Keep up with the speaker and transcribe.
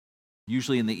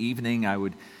Usually in the evening, I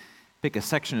would pick a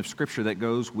section of Scripture that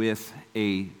goes with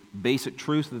a basic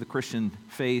truth of the Christian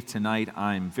faith. Tonight,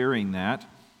 I'm varying that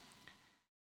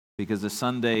because this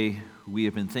Sunday, we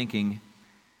have been thinking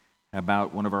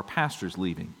about one of our pastors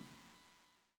leaving.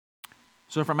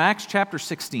 So from Acts chapter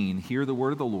 16, hear the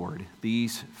word of the Lord,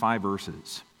 these 5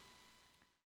 verses.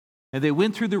 And they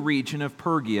went through the region of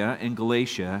Phrygia and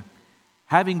Galatia,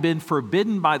 having been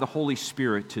forbidden by the Holy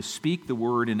Spirit to speak the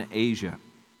word in Asia.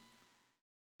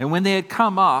 And when they had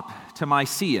come up to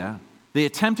Mysia, they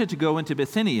attempted to go into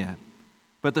Bithynia,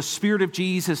 but the Spirit of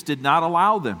Jesus did not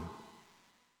allow them.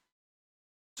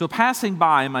 So passing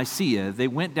by Mysia, they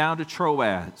went down to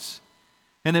Troas.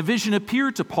 And a vision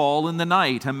appeared to Paul in the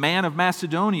night. A man of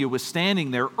Macedonia was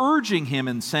standing there, urging him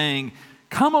and saying,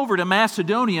 "Come over to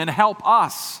Macedonia and help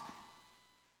us."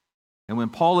 And when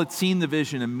Paul had seen the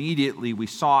vision, immediately we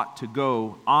sought to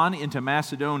go on into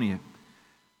Macedonia,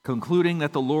 concluding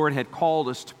that the Lord had called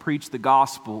us to preach the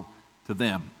gospel to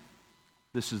them.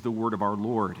 This is the word of our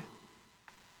Lord.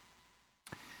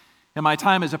 In my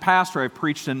time as a pastor, I've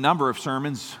preached a number of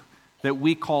sermons that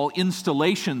we call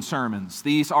installation sermons.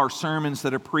 These are sermons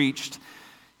that are preached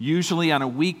usually on a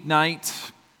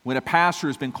weeknight when a pastor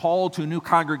has been called to a new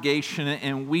congregation,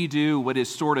 and we do what is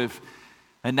sort of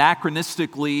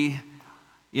anachronistically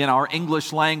in our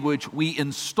English language, we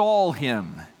install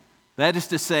him. That is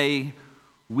to say,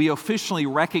 we officially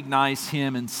recognize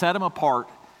him and set him apart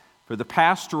for the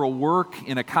pastoral work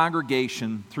in a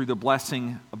congregation through the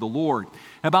blessing of the Lord.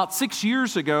 About 6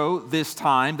 years ago, this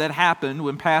time, that happened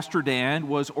when Pastor Dan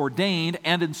was ordained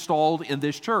and installed in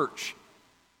this church.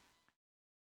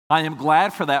 I am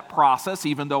glad for that process,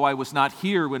 even though I was not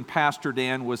here when Pastor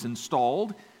Dan was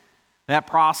installed. That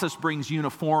process brings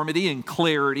uniformity and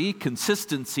clarity,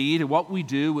 consistency to what we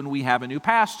do when we have a new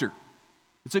pastor.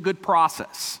 It's a good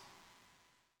process.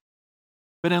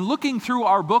 But in looking through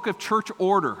our book of church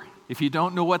order, if you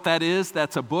don't know what that is,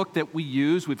 that's a book that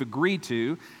we've agreed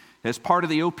to as part of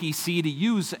the OPC to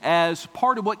use as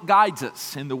part of what guides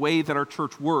us in the way that our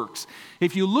church works.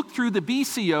 If you look through the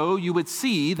BCO, you would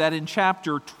see that in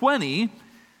chapter 20,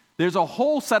 there's a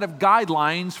whole set of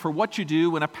guidelines for what you do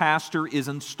when a pastor is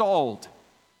installed.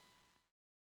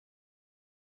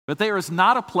 But there is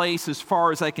not a place, as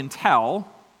far as I can tell,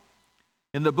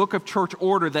 in the book of church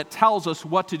order that tells us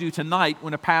what to do tonight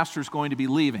when a pastor is going to be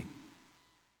leaving.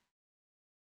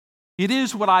 It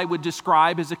is what I would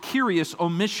describe as a curious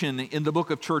omission in the book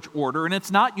of church order, and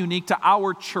it's not unique to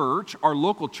our church, our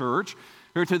local church,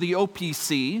 or to the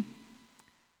OPC.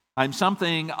 I'm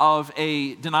something of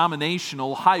a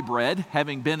denominational hybrid,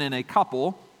 having been in a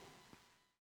couple.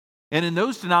 And in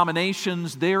those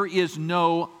denominations, there is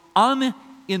no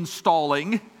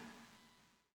uninstalling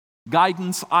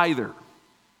guidance either.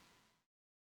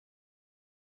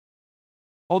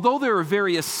 Although there are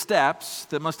various steps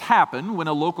that must happen when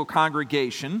a local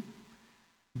congregation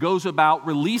goes about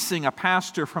releasing a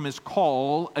pastor from his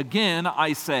call, again,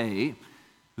 I say,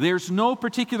 there's no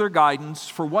particular guidance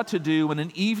for what to do in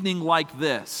an evening like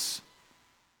this.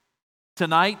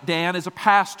 Tonight, Dan is a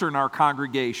pastor in our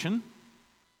congregation.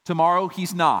 Tomorrow,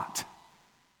 he's not.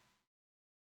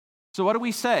 So what do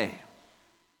we say?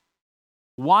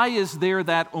 Why is there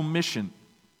that omission?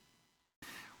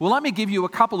 Well, let me give you a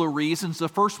couple of reasons. The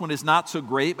first one is not so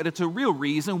great, but it's a real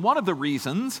reason. One of the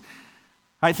reasons,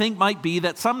 I think, might be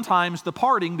that sometimes the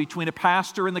parting between a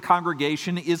pastor and the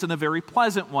congregation isn't a very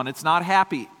pleasant one. It's not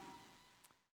happy.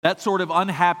 That sort of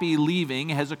unhappy leaving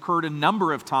has occurred a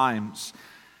number of times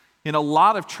in a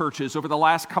lot of churches over the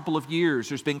last couple of years.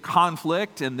 There's been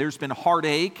conflict and there's been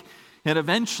heartache, and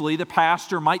eventually the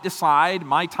pastor might decide,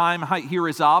 my time here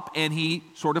is up, and he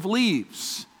sort of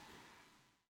leaves.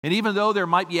 And even though there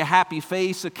might be a happy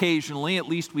face occasionally, at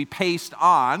least we paste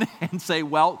on and say,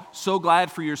 well, so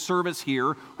glad for your service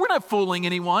here. We're not fooling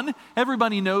anyone.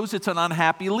 Everybody knows it's an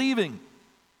unhappy leaving.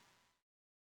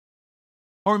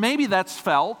 Or maybe that's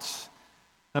felt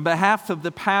on behalf of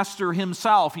the pastor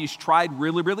himself. He's tried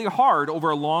really, really hard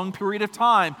over a long period of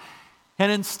time.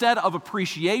 And instead of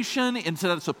appreciation, instead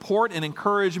of support and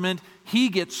encouragement, he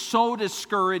gets so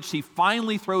discouraged, he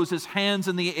finally throws his hands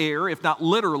in the air, if not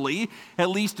literally,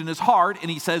 at least in his heart, and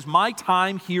he says, my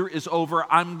time here is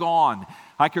over, I'm gone.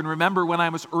 I can remember when I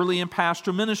was early in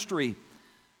pastoral ministry,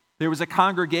 there was a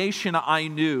congregation I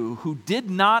knew who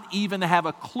did not even have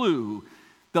a clue.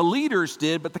 The leaders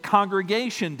did, but the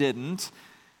congregation didn't.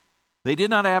 They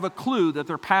did not have a clue that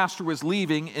their pastor was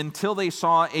leaving until they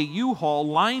saw a U-Haul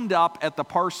lined up at the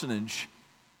parsonage.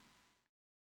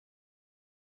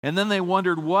 And then they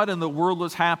wondered what in the world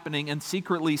was happening, and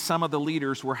secretly some of the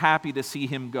leaders were happy to see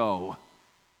him go.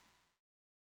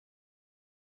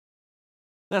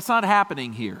 That's not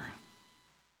happening here.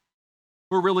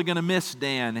 We're really going to miss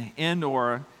Dan and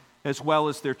Nora as well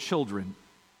as their children.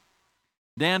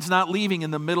 Dan's not leaving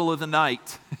in the middle of the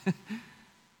night.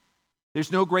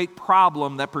 There's no great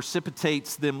problem that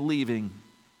precipitates them leaving.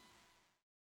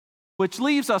 Which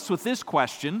leaves us with this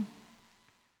question: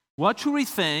 what should we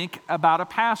think about a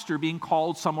pastor being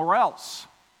called somewhere else?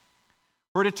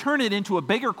 Or to turn it into a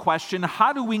bigger question,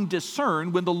 how do we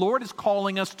discern when the Lord is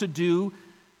calling us to do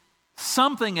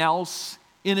something else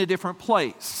in a different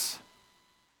place?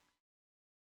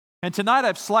 And tonight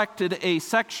I've selected a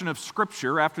section of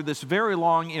Scripture after this very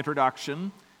long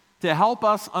introduction to help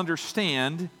us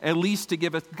understand, at least to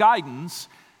give us guidance,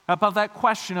 about that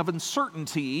question of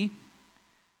uncertainty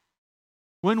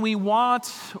when we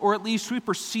want, or at least we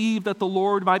perceive that the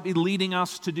Lord might be leading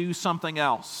us to do something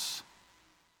else.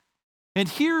 And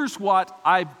here's why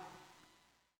I've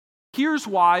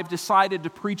decided to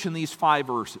preach in these 5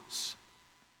 verses.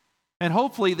 And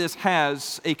hopefully this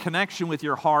has a connection with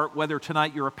your heart, whether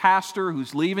tonight you're a pastor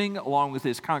who's leaving along with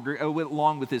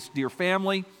his dear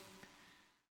family,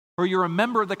 or you're a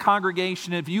member of the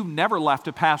congregation if you've never left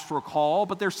a pastoral call,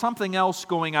 but there's something else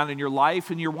going on in your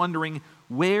life and you're wondering,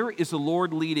 where is the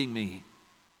Lord leading me?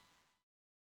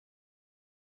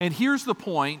 And here's the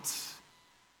point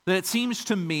that it seems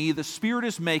to me the Spirit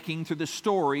is making through the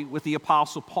story with the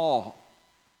Apostle Paul.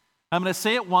 I'm going to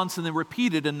say it once and then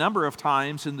repeat it a number of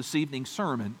times in this evening's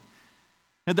sermon.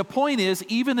 And the point is,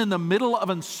 even in the middle of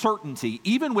uncertainty,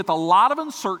 even with a lot of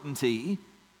uncertainty,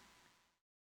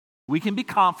 we can be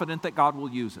confident that God will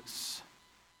use us.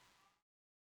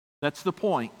 That's the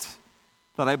point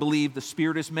that I believe the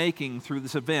Spirit is making through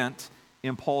this event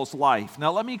in Paul's life.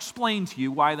 Now, let me explain to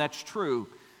you why that's true.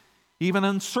 Even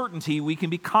in uncertainty, we can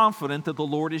be confident that the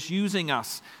Lord is using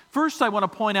us. First, I want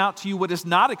to point out to you what is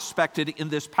not expected in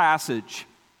this passage.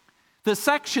 The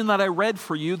section that I read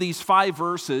for you, these 5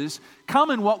 verses, come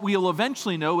in what we'll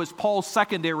eventually know as Paul's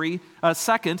second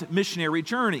missionary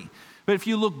journey. But if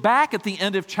you look back at the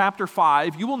end of chapter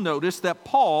 5, you will notice that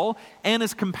Paul and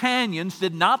his companions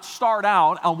did not start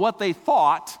out on what they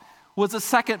thought was a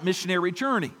second missionary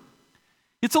journey.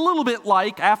 It's a little bit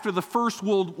like after the First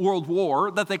World War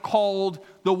that they called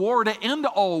the war to end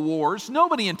all wars.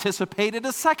 Nobody anticipated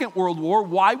a Second World War.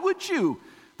 Why would you?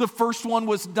 The first one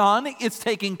was done. It's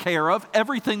taken care of.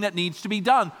 Everything that needs to be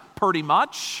done, pretty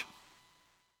much.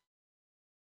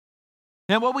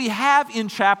 And what we have in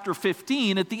chapter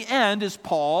 15 at the end is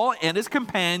Paul and his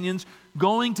companions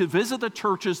going to visit the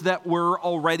churches that were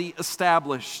already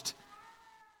established.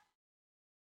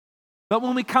 But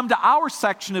when we come to our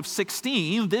section of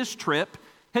 16, this trip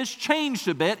has changed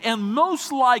a bit, and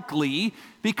most likely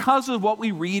because of what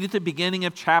we read at the beginning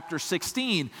of chapter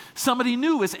 16. Somebody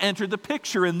new has entered the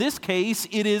picture. In this case,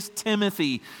 it is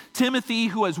Timothy. Timothy,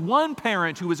 who has one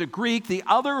parent who is a Greek, the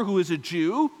other who is a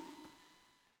Jew.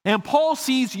 And Paul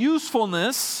sees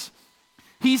usefulness.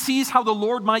 He sees how the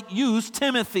Lord might use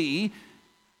Timothy,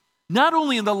 not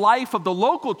only in the life of the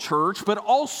local church, but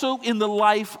also in the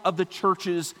life of the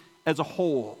churches as a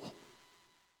whole.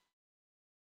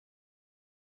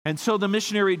 And so the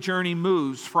missionary journey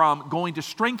moves from going to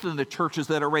strengthen the churches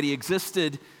that already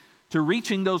existed to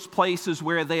reaching those places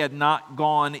where they had not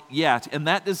gone yet. And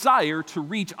that desire to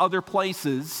reach other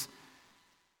places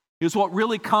is what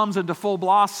really comes into full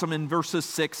blossom in verses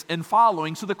 6 and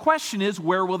following. So the question is,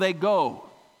 where will they go?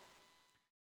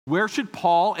 Where should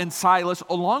Paul and Silas,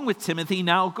 along with Timothy,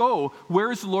 now go?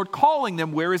 Where is the Lord calling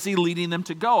them? Where is He leading them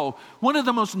to go? One of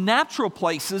the most natural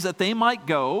places that they might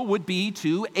go would be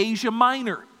to Asia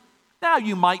Minor. Now,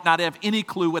 you might not have any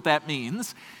clue what that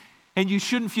means, and you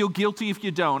shouldn't feel guilty if you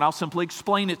don't. I'll simply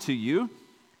explain it to you.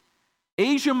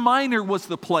 Asia Minor was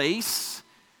the place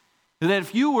that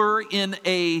if you were in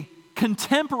a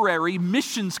contemporary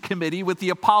missions committee with the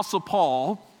Apostle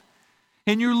Paul,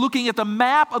 and you're looking at the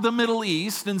map of the Middle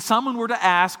East, and someone were to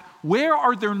ask, where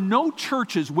are there no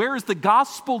churches? Where is the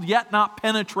gospel yet not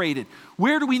penetrated?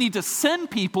 Where do we need to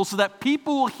send people so that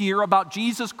people will hear about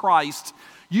Jesus Christ?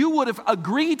 You would have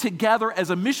agreed together as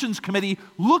a missions committee,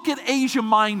 look at Asia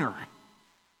Minor.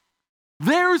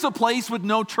 There's a place with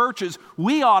no churches.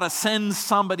 We ought to send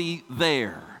somebody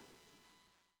there.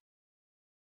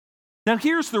 Now,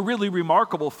 here's the really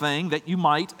remarkable thing that you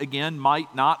might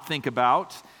not think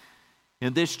about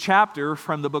in this chapter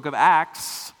from the book of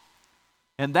Acts,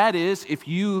 and that is, if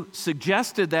you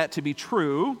suggested that to be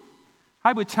true,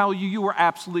 I would tell you you were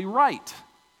absolutely right.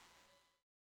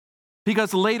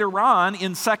 Because later on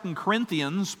in 2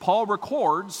 Corinthians, Paul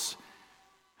records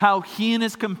how he and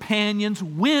his companions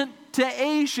went to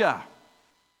Asia.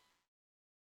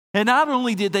 And not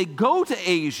only did they go to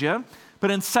Asia,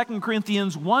 but in 2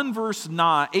 Corinthians 1 verse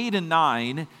 8 and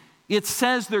 9, it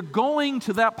says their going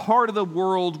to that part of the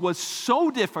world was so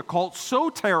difficult, so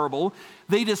terrible,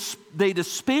 they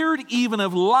despaired even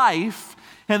of life,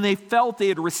 and they felt they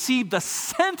had received the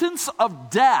sentence of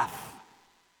death.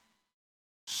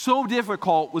 So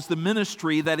difficult was the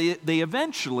ministry that they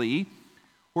eventually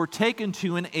were taken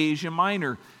to in Asia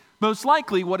Minor. Most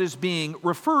likely what is being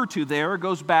referred to there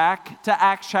goes back to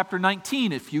Acts chapter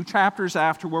 19, a few chapters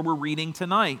after where we're reading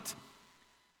tonight.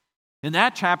 In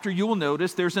that chapter, you will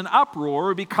notice there's an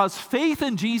uproar because faith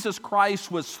in Jesus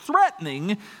Christ was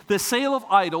threatening the sale of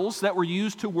idols that were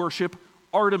used to worship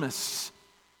Artemis.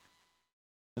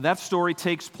 And that story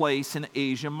takes place in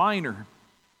Asia Minor.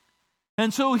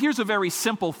 And so here's a very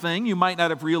simple thing you might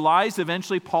not have realized.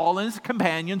 Eventually, Paul and his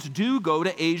companions do go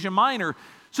to Asia Minor.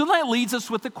 So that leads us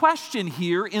with the question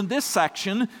here in this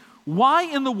section. Why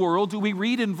in the world do we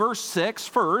read in verse 6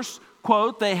 first,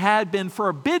 quote, they had been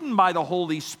forbidden by the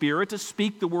Holy Spirit to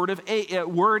speak the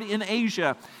word in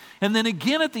Asia. And then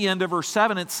again at the end of verse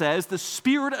 7 it says, the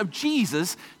Spirit of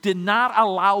Jesus did not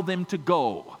allow them to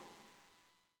go.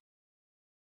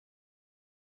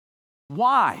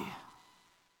 Why?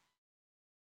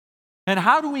 And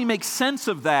how do we make sense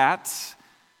of that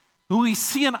when we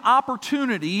see an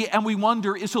opportunity and we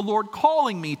wonder, is the Lord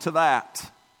calling me to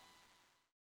that?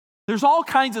 There's all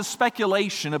kinds of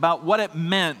speculation about what it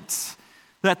meant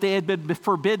that they had been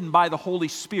forbidden by the Holy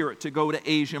Spirit to go to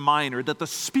Asia Minor, that the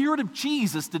Spirit of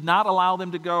Jesus did not allow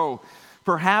them to go.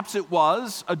 Perhaps it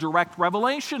was a direct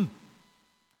revelation.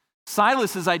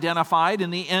 Silas is identified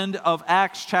in the end of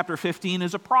Acts chapter 15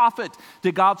 as a prophet.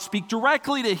 Did God speak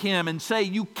directly to him and say,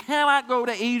 you cannot go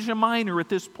to Asia Minor at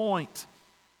this point?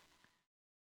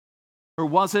 Or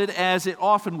was it, as it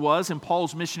often was in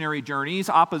Paul's missionary journeys,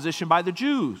 opposition by the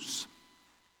Jews?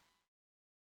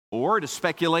 Or, to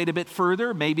speculate a bit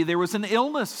further, maybe there was an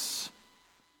illness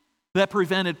that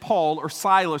prevented Paul or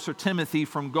Silas or Timothy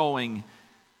from going.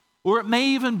 Or it may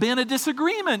even been a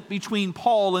disagreement between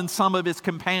Paul and some of his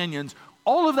companions.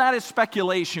 All of that is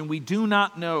speculation. We do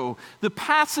not know. The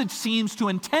passage seems to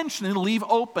intentionally leave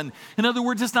open. In other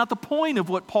words, it's not the point of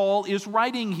what Paul is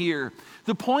writing here.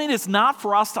 The point is not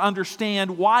for us to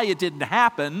understand why it didn't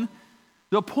happen.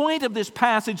 The point of this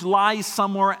passage lies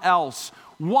somewhere else.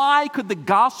 Why could the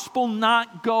gospel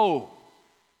not go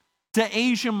to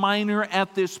Asia Minor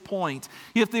at this point?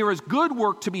 If there is good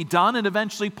work to be done, and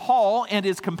eventually Paul and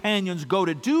his companions go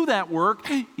to do that work,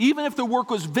 even if the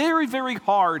work was very, very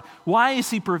hard, why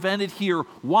is he prevented here?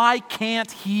 Why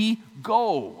can't he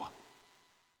go?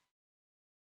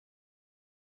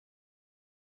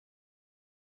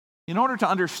 In order to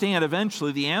understand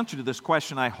eventually the answer to this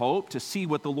question, I hope, to see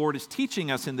what the Lord is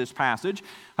teaching us in this passage,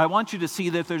 I want you to see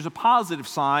that there's a positive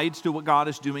side to what God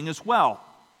is doing as well.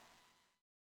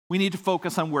 We need to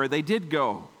focus on where they did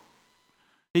go.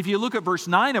 If you look at verse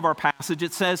 9 of our passage,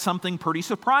 it says something pretty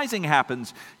surprising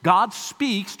happens. God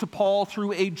speaks to Paul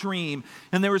through a dream,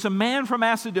 and there is a man from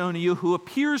Macedonia who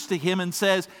appears to him and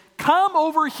says, come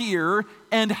over here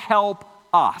and help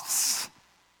us.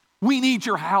 We need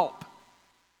your help.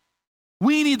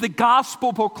 We need the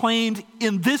gospel proclaimed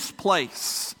in this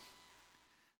place.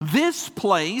 This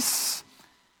place,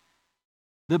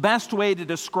 the best way to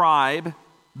describe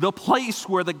the place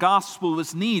where the gospel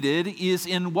is needed is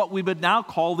in what we would now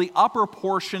call the upper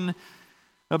portion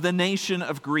of the nation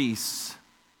of Greece.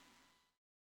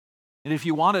 And if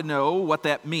you want to know what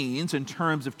that means in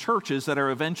terms of churches that are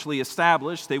eventually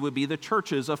established, they would be the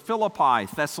churches of Philippi,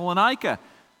 Thessalonica,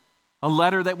 a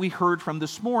letter that we heard from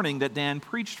this morning that Dan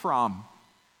preached from,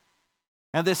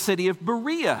 and the city of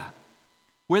Berea,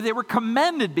 where they were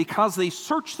commended because they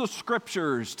searched the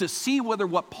scriptures to see whether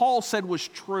what Paul said was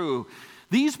true.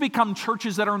 These become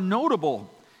churches that are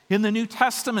notable in the New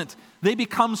Testament. They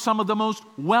become some of the most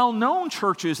well-known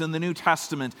churches in the New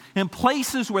Testament, and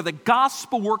places where the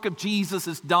gospel work of Jesus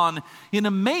is done in an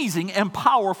amazing and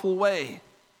powerful way.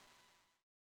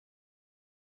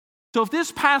 So if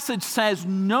this passage says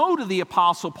no to the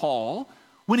Apostle Paul,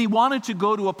 when he wanted to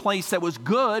go to a place that was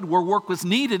good, where work was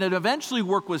needed, and eventually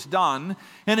work was done,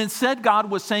 and instead God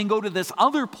was saying, go to this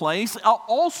other place,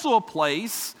 also a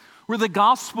place where the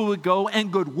gospel would go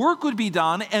and good work would be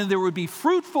done and there would be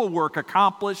fruitful work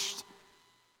accomplished.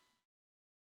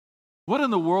 What in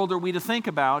the world are we to think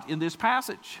about in this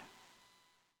passage?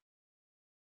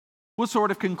 What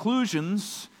sort of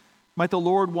conclusions might the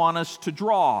Lord want us to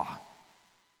draw?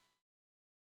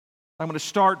 I'm going to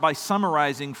start by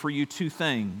summarizing for you two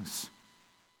things.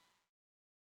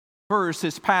 First,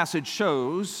 this passage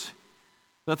shows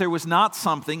that there was not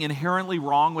something inherently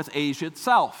wrong with Asia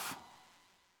itself.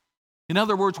 In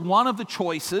other words, one of the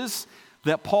choices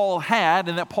that Paul had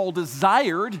and that Paul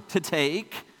desired to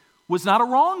take was not a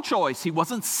wrong choice. He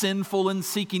wasn't sinful in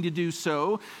seeking to do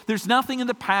so. There's nothing in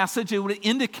the passage that would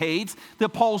indicate that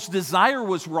Paul's desire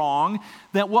was wrong,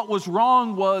 that what was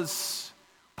wrong was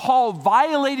Paul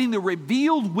violating the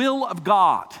revealed will of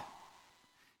God.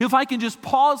 If I can just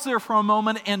pause there for a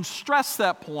moment and stress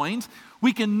that point,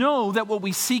 we can know that what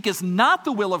we seek is not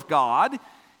the will of God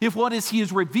if what is He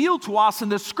has revealed to us in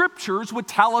the Scriptures would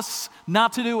tell us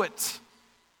not to do it.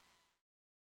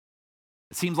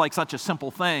 It seems like such a simple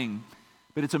thing,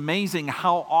 but it's amazing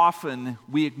how often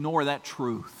we ignore that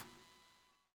truth.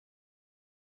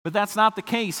 But that's not the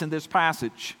case in this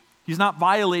passage. He's not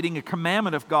violating a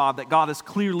commandment of God that God has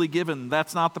clearly given.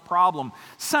 That's not the problem.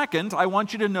 Second, I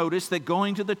want you to notice that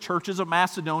going to the churches of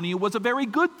Macedonia was a very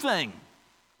good thing.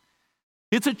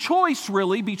 It's a choice,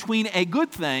 really, between a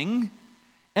good thing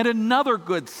and another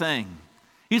good thing.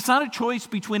 It's not a choice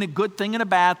between a good thing and a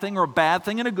bad thing, or a bad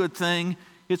thing and a good thing.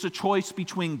 It's a choice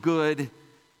between good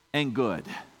and good.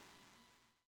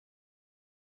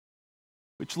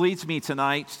 Which leads me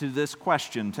tonight to this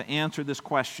question, to answer this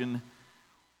question: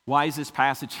 why is this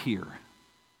passage here?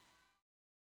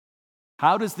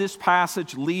 How does this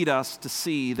passage lead us to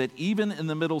see that even in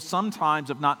the middle sometimes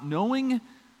of not knowing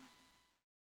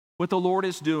what the Lord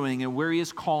is doing and where He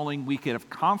is calling, we can have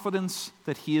confidence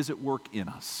that He is at work in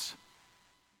us?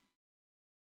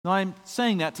 Now, I'm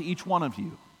saying that to each one of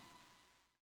you,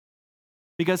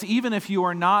 because even if you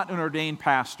are not an ordained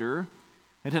pastor,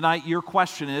 and tonight your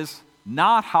question is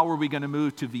not how are we going to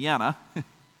move to Vienna,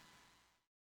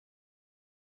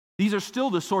 these are still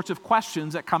the sorts of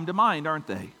questions that come to mind, aren't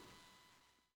they?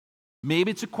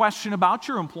 Maybe it's a question about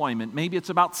your employment. Maybe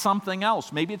it's about something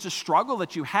else. Maybe it's a struggle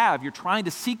that you have. You're trying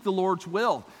to seek the Lord's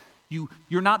will.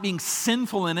 You're not being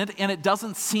sinful in it, and it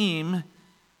doesn't seem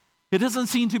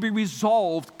to be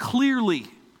resolved clearly.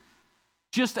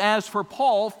 Just as for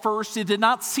Paul, first, it did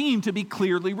not seem to be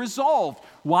clearly resolved.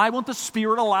 Why won't the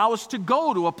Spirit allow us to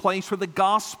go to a place where the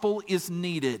gospel is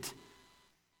needed?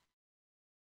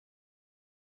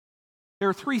 There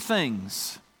are three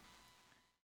things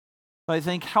that I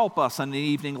think help us on an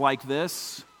evening like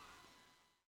this.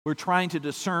 We're trying to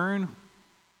discern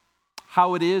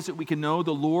how it is that we can know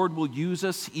the Lord will use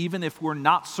us even if we're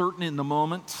not certain in the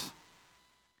moment.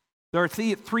 There are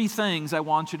three things I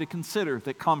want you to consider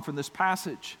that come from this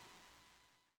passage.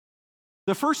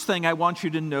 The first thing I want you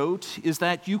to note is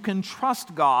that you can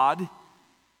trust God.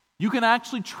 You can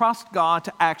actually trust God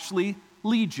to actually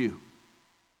lead you.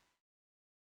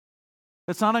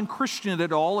 It's not unchristian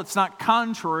at all. It's not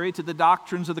contrary to the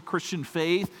doctrines of the Christian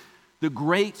faith, the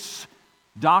great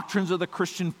doctrines of the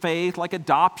Christian faith, like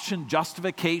adoption,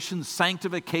 justification,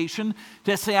 sanctification,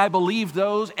 to say I believe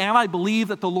those and I believe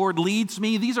that the Lord leads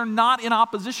me. These are not in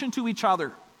opposition to each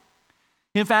other.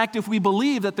 In fact, if we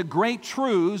believe that the great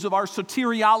truths of our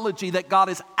soteriology, that God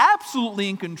is absolutely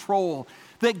in control,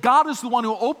 that God is the one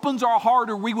who opens our heart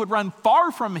or we would run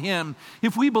far from Him,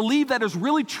 if we believe that is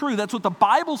really true, that's what the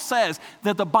Bible says,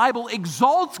 that the Bible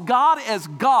exalts God as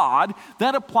God,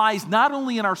 that applies not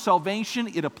only in our salvation,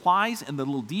 it applies in the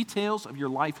little details of your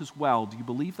life as well. Do you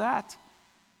believe that?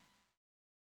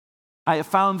 I have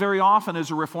found very often as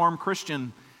a Reformed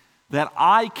Christian that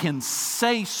I can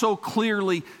say so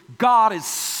clearly, God is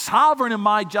sovereign in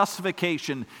my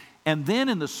justification, and then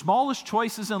in the smallest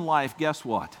choices in life, guess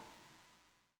what?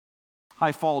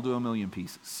 I fall to a million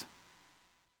pieces.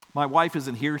 My wife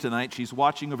isn't here tonight. She's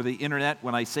watching over the internet.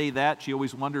 When I say that, she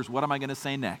always wonders, what am I going to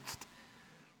say next?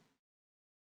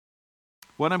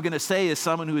 What I'm going to say is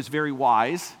someone who is very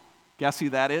wise. Guess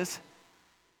who that is?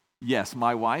 Yes,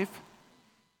 my wife.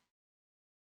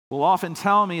 Will often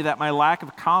tell me that my lack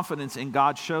of confidence in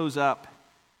God shows up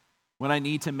when I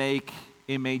need to make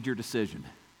a major decision.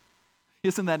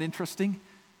 Isn't that interesting?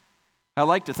 I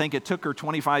like to think it took her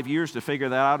 25 years to figure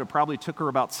that out. It probably took her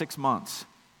about 6 months.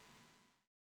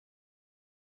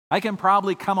 I can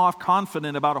probably come off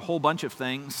confident about a whole bunch of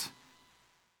things.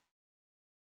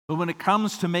 But when it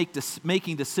comes to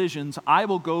making decisions, I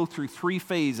will go through 3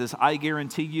 phases, I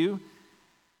guarantee you.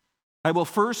 I will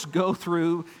first go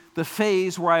through the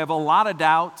phase where I have a lot of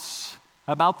doubts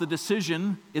about the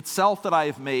decision itself that I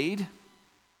have made.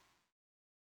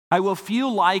 I will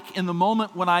feel like in the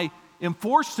moment when I am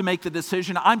forced to make the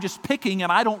decision, I'm just picking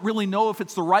and I don't really know if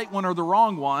it's the right one or the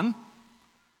wrong one.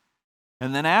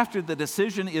 And then after the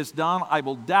decision is done, I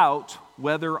will doubt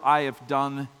whether I have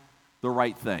done the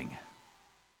right thing.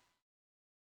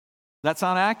 That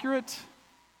sound accurate?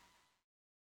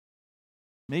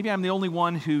 Maybe I'm the only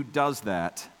one who does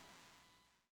that.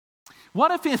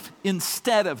 What if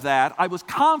instead of that, I was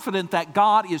confident that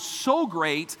God is so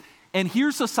great And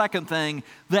here's the second thing,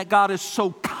 that God is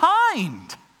so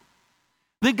kind.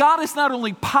 That God is not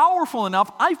only powerful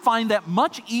enough, I find that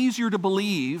much easier to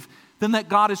believe than that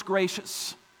God is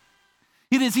gracious.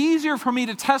 It is easier for me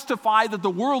to testify that the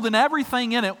world and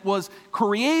everything in it was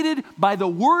created by the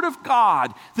Word of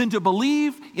God than to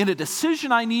believe in a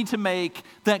decision I need to make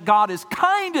that God is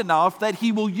kind enough that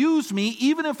He will use me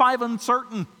even if I'm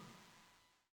uncertain.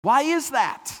 Why is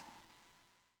that?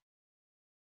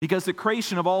 Because the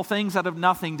creation of all things out of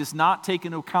nothing does not take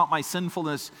into account my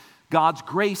sinfulness. God's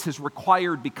grace is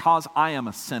required because I am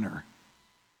a sinner.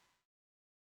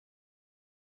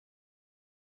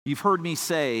 You've heard me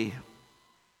say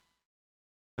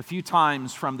a few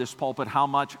times from this pulpit how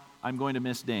much I'm going to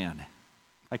miss Dan.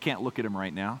 I can't look at him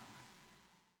right now.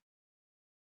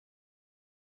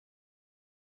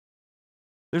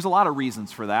 There's a lot of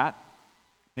reasons for that.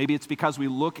 Maybe it's because we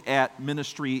look at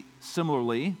ministry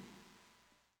similarly.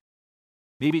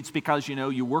 Maybe it's because,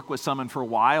 you work with someone for a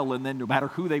while and then no matter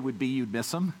who they would be, you'd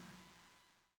miss them.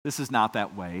 This is not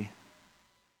that way.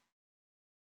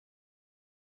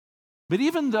 But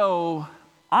even though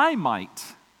I might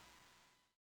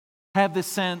have this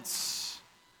sense,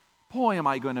 boy, am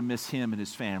I going to miss him and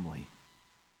his family,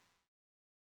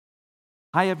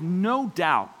 I have no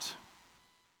doubt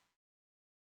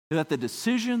that the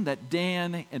decision that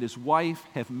Dan and his wife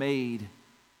have made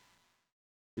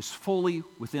is fully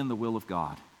within the will of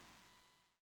God.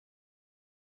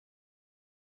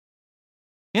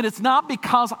 And it's not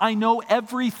because I know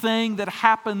everything that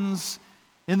happens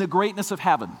in the greatness of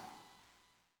heaven.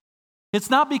 It's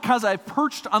not because I've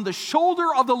perched on the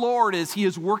shoulder of the Lord as He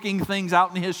is working things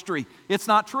out in history. It's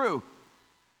not true.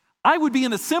 I would be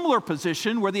in a similar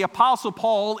position where the Apostle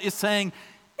Paul is saying,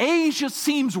 Asia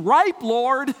seems ripe,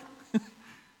 Lord.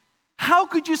 How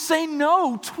could you say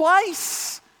no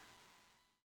twice?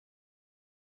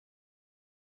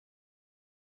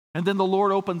 And then the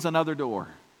Lord opens another door,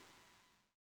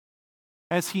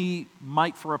 as He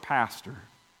might for a pastor.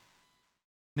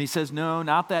 And He says, no,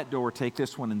 not that door, take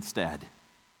this one instead.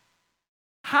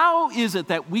 How is it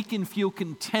that we can feel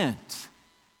content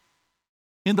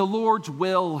in the Lord's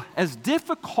will, as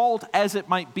difficult as it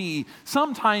might be,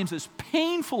 sometimes as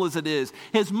painful as it is,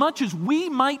 as much as we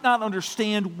might not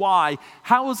understand why?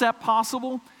 How is that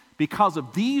possible? Because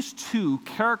of these two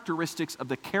characteristics of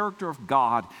the character of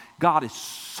God. God is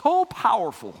so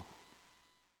powerful.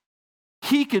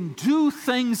 He can do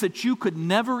things that you could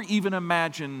never even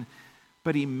imagine,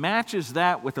 but He matches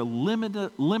that with a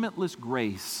limitless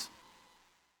grace.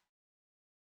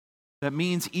 That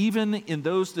means even in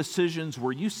those decisions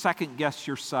where you second guess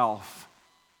yourself,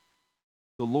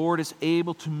 the Lord is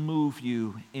able to move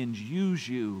you and use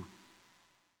you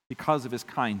because of His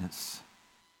kindness.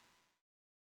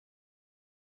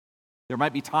 There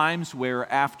might be times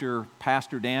where after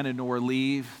Pastor Dan and Nora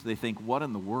leave, they think, what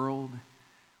in the world?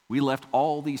 We left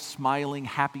all these smiling,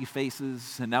 happy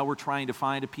faces, and now we're trying to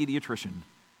find a pediatrician.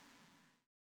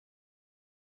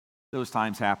 Those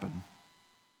times happen.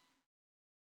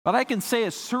 But I can say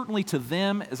as certainly to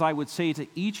them as I would say to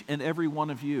each and every one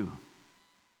of you,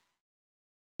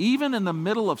 even in the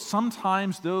middle of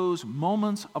sometimes those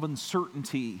moments of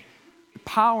uncertainty, the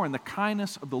power and the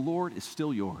kindness of the Lord is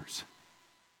still yours.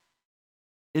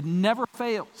 It never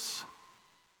fails.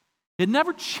 It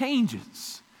never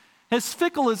changes. As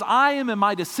fickle as I am in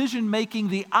my decision making,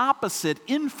 the opposite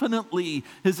infinitely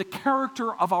is the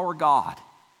character of our God.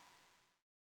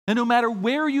 And no matter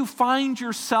where you find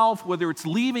yourself, whether it's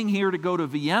leaving here to go to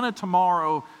Vienna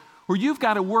tomorrow, or you've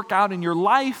got to work out in your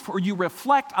life, or you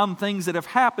reflect on things that have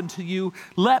happened to you,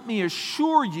 let me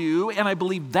assure you, and I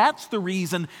believe that's the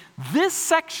reason this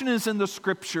section is in the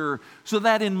Scripture, so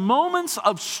that in moments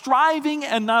of striving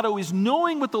and not always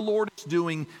knowing what the Lord is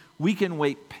doing, we can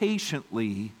wait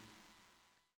patiently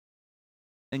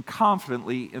and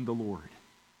confidently in the Lord.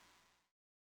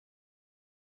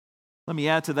 Let me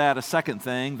add to that a second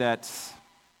thing that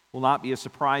will not be a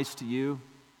surprise to you.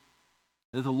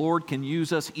 That the Lord can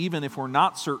use us even if we're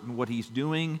not certain what He's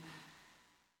doing.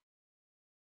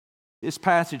 This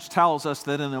passage tells us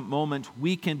that in a moment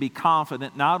we can be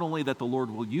confident not only that the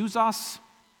Lord will use us,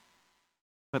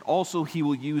 but also He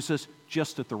will use us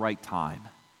just at the right time.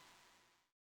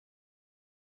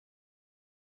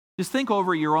 Just think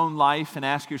over your own life and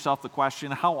ask yourself the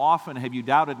question, how often have you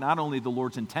doubted not only the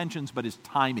Lord's intentions, but His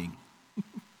timing?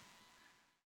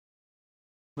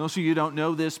 Most of you don't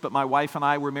know this, but my wife and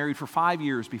I were married for 5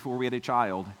 years before we had a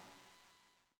child.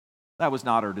 That was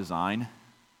not our design.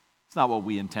 It's not what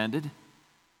we intended.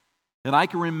 And I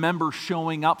can remember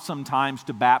showing up sometimes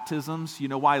to baptisms. You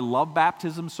know why I love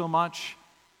baptism so much?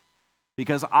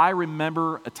 Because I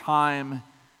remember a time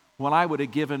when I would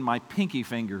have given my pinky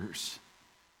fingers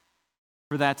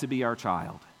for that to be our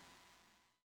child.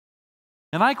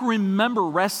 And I can remember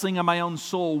wrestling in my own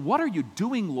soul, what are you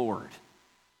doing, Lord?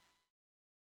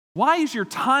 Why is your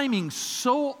timing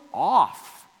so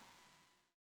off?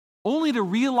 Only to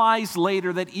realize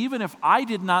later that even if I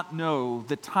did not know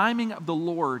the timing of the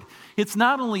Lord, it's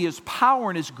not only His power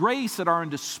and His grace that are on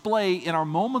display in our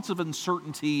moments of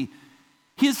uncertainty,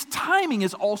 His timing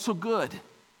is also good.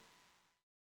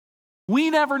 We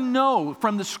never know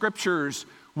from the Scriptures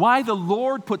why the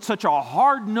Lord put such a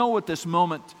hard no at this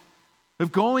moment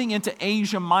of going into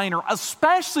Asia Minor,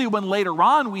 especially when later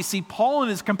on we see Paul and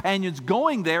his companions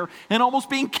going there and almost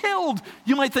being killed.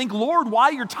 You might think, Lord, why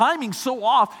your timing so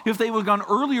off? If they would have gone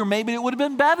earlier, maybe it would have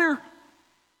been better.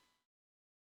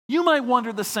 You might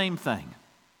wonder the same thing.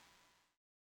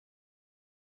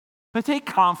 But take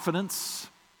confidence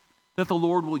that the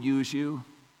Lord will use you,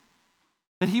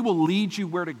 that He will lead you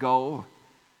where to go,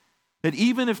 that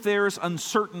even if there's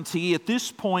uncertainty, at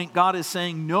this point God is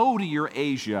saying no to your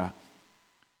Asia.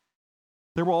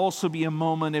 There will also be a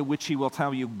moment at which He will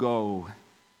tell you, go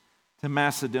to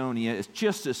Macedonia. It's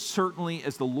just as certainly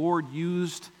as the Lord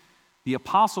used the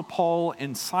Apostle Paul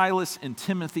and Silas and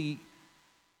Timothy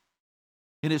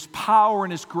in His power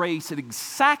and His grace at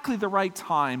exactly the right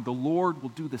time, the Lord will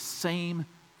do the same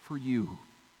for you.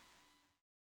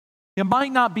 It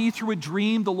might not be through a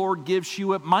dream the Lord gives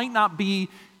you. It might not be,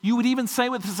 you would even say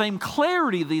with the same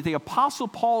clarity that the Apostle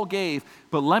Paul gave.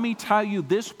 But let me tell you,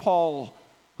 this Paul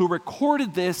who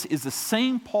recorded this is the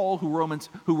same Paul who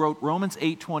wrote Romans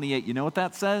 8:28. You know what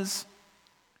that says?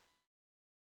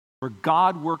 For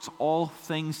God works all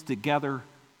things together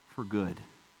for good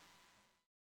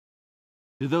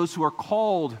to those who are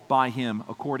called by Him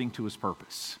according to His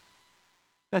purpose.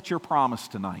 That's your promise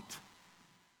tonight.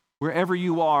 Wherever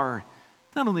you are,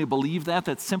 not only believe that,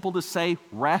 that's simple to say,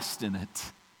 rest in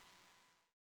it.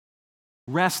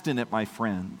 Rest in it, my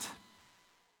friend.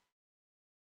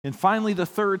 And finally, the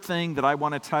third thing that I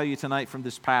want to tell you tonight from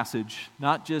this passage,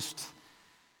 not just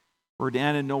for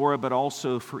Dan and Nora, but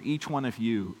also for each one of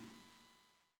you.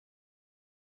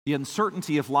 The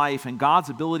uncertainty of life and God's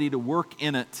ability to work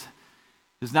in it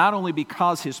is not only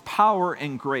because His power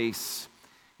and grace,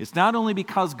 it's not only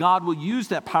because God will use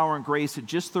that power and grace at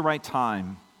just the right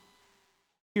time.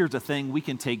 Here's the thing, we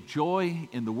can take joy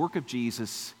in the work of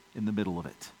Jesus in the middle of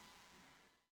it.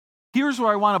 Here's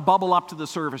where I want to bubble up to the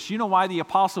surface. You know why the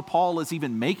Apostle Paul is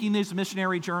even making these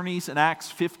missionary journeys in Acts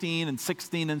 15 and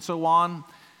 16 and so on?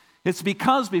 It's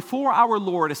because before our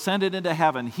Lord ascended into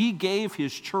heaven, He gave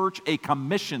His church a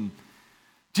commission.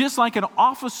 Just like an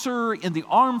officer in the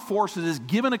armed forces is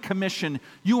given a commission,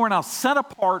 you are now set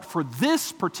apart for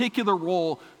this particular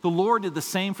role. The Lord did the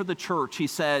same for the church. He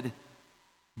said,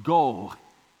 go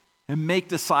and make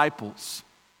disciples,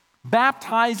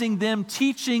 baptizing them,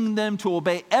 teaching them to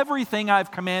obey everything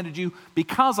I've commanded you,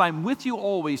 because I'm with you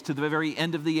always to the very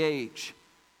end of the age.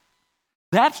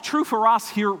 That's true for us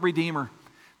here at Redeemer.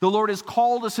 The Lord has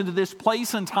called us into this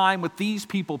place and time with these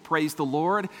people, praise the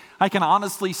Lord. I can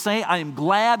honestly say I am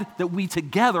glad that we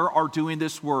together are doing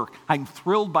this work. I'm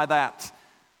thrilled by that.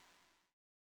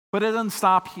 But it doesn't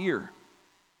stop here.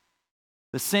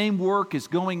 The same work is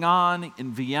going on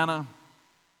in Vienna.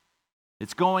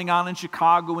 It's going on in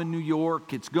Chicago and New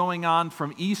York. It's going on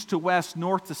from east to west,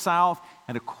 north to south,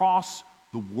 and across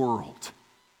the world.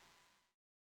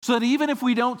 So that even if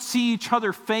we don't see each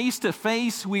other face to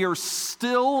face, we are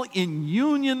still in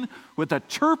union with the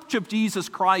Church of Jesus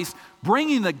Christ,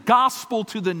 bringing the gospel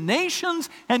to the nations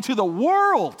and to the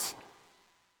world.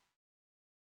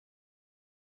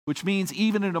 Which means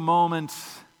even in a moment,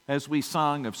 as we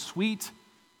sung, of sweet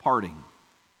parting,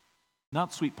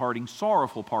 not sweet parting,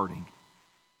 sorrowful parting,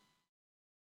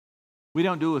 we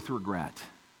don't do it with regret.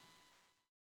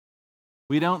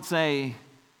 We don't say,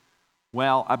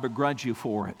 well, I begrudge you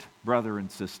for it, brother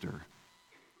and sister.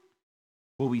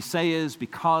 What we say is,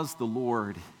 because the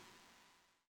Lord,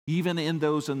 even in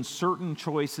those uncertain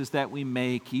choices that we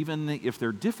make, even if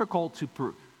they're difficult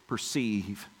to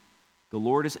perceive, the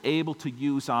Lord is able to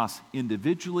use us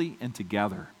individually and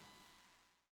together.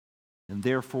 And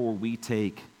therefore, we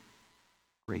take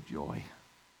great joy.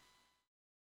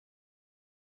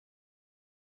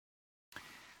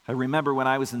 I remember when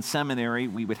I was in seminary,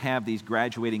 we would have these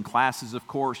graduating classes, of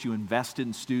course. You invested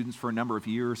in students for a number of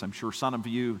years. I'm sure some of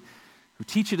you who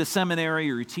teach at a seminary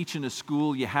or you teach in a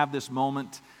school, you have this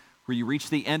moment where you reach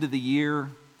the end of the year,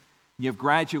 you have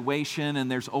graduation,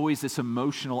 and there's always this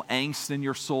emotional angst in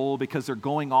your soul because they're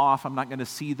going off. I'm not going to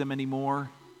see them anymore.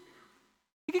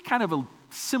 You get kind of a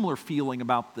similar feeling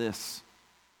about this.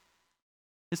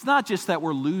 It's not just that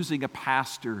we're losing a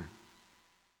pastor.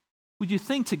 Would you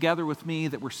think together with me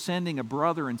that we're sending a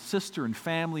brother and sister and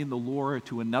family in the Lord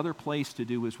to another place to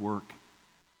do his work?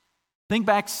 Think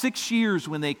back 6 years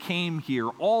when they came here,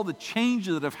 all the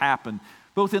changes that have happened,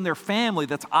 both in their family,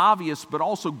 that's obvious, but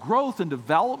also growth and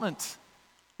development.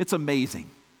 It's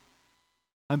amazing.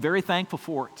 I'm very thankful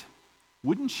for it.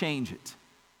 Wouldn't change it.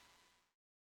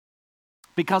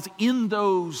 Because in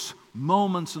those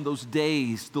moments and those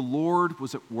days, the Lord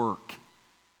was at work.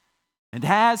 And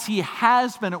as he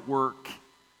has been at work,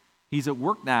 he's at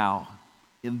work now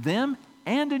in them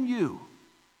and in you.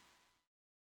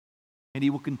 And he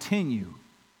will continue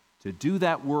to do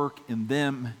that work in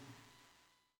them,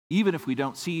 even if we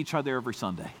don't see each other every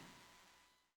Sunday.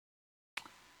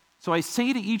 So I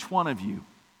say to each one of you,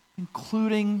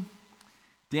 including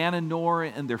Dan and Nora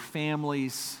and their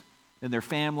families and their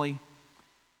family,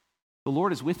 the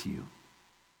Lord is with you.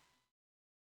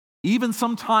 Even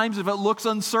sometimes if it looks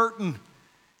uncertain,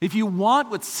 if you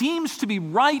want what seems to be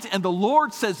right and the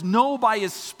Lord says no by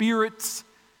his Spirit,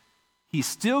 he's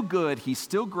still good, he's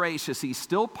still gracious, he's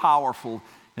still powerful.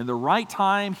 In the right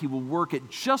time, he will work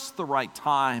at just the right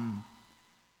time.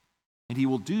 And he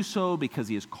will do so because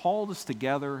he has called us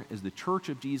together as the church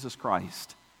of Jesus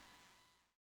Christ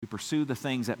to pursue the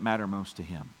things that matter most to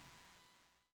him.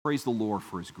 Praise the Lord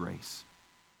for his grace.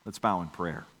 Let's bow in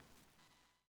prayer.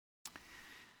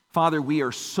 Father, we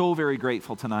are so very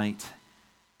grateful tonight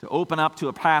to open up to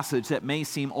a passage that may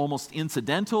seem almost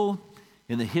incidental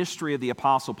in the history of the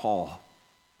Apostle Paul.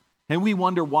 And we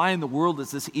wonder, why in the world is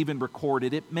this even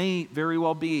recorded? It may very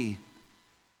well be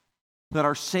that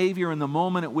our Savior, in the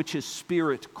moment at which his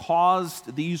Spirit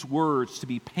caused these words to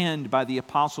be penned by the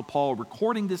Apostle Paul,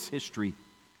 recording this history,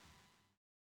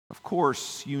 of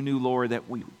course, you knew, Lord, that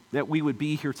we would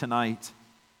be here tonight.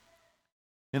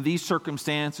 In these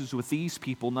circumstances, with these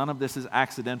people, none of this is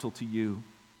accidental to you.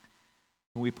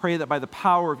 And we pray that by the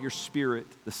power of your Spirit,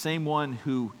 the same one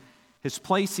who has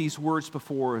placed these words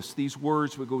before us, these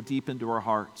words would go deep into our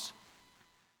hearts.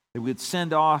 That we would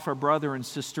send off our brother and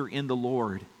sister in the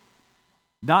Lord,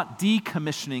 not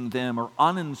decommissioning them or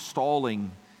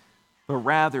uninstalling, but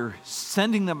rather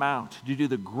sending them out to do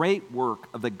the great work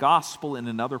of the gospel in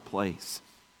another place.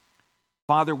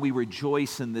 Father, we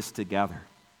rejoice in this together,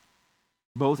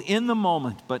 both in the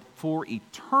moment, but for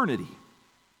eternity,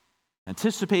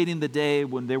 anticipating the day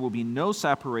when there will be no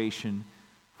separation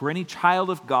for any child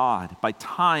of God by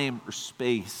time or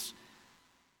space.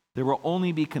 There will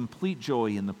only be complete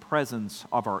joy in the presence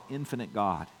of our infinite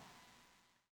God.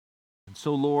 And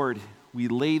so, Lord, we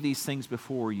lay these things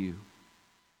before you,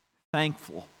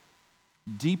 thankful,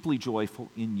 deeply joyful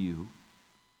in you.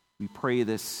 We pray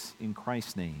this in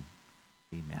Christ's name.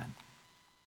 Amen.